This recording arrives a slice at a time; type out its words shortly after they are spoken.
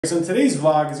So in today's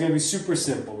vlog is going to be super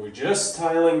simple. We're just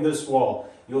tiling this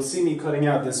wall. You'll see me cutting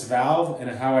out this valve and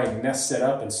how I nest it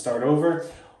up and start over.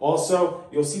 Also,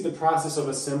 you'll see the process of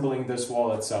assembling this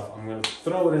wall itself. I'm going to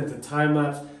throw it into time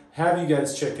lapse, have you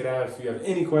guys check it out. If you have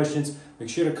any questions, make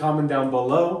sure to comment down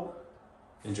below.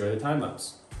 Enjoy the time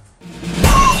lapse.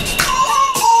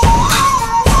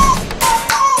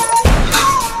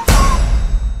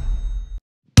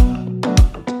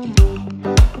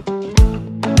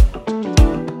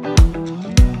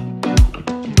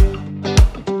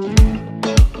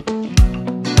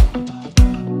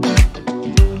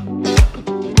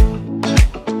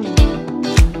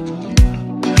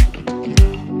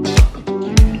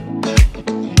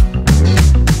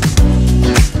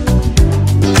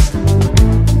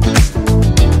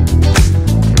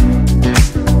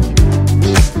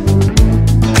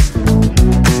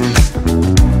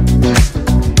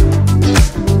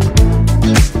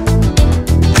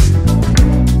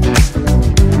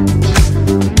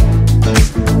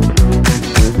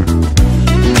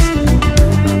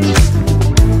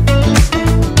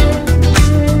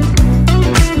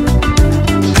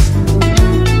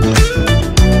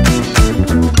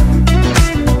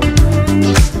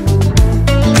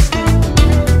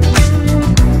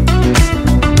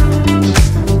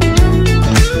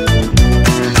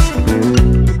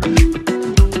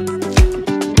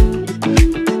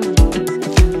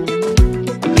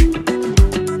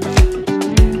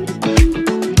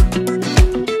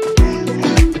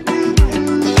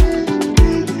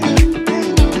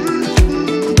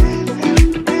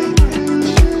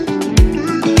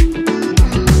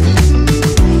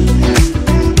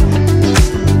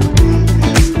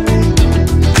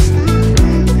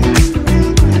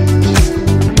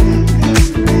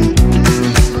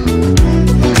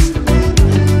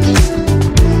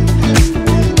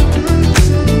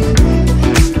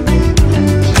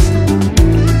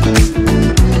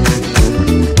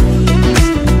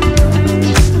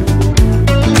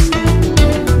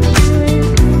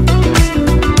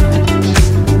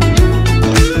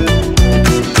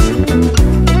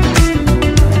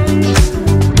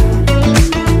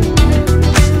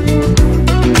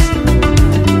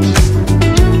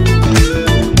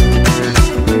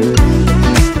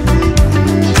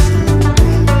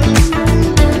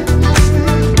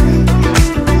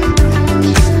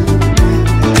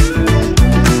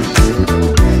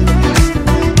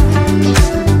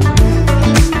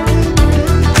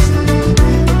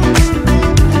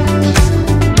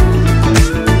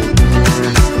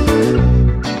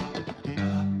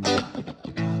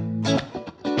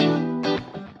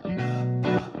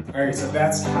 Alright, so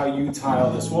that's how you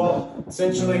tile this wall.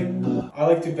 Essentially, I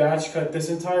like to batch cut this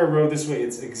entire row this way.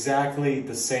 It's exactly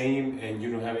the same and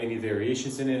you don't have any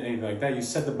variations in it, anything like that. You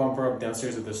set the bumper up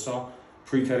downstairs with the saw,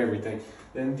 pre-cut everything.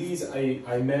 Then these,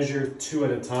 I measure 2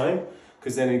 at a time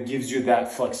because then it gives you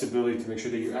that flexibility to make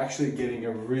sure that you're actually getting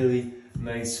a really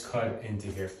nice cut into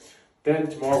here. Then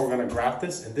tomorrow we're going to graph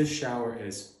this and this shower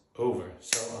is over.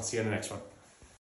 So I'll see you in the next one.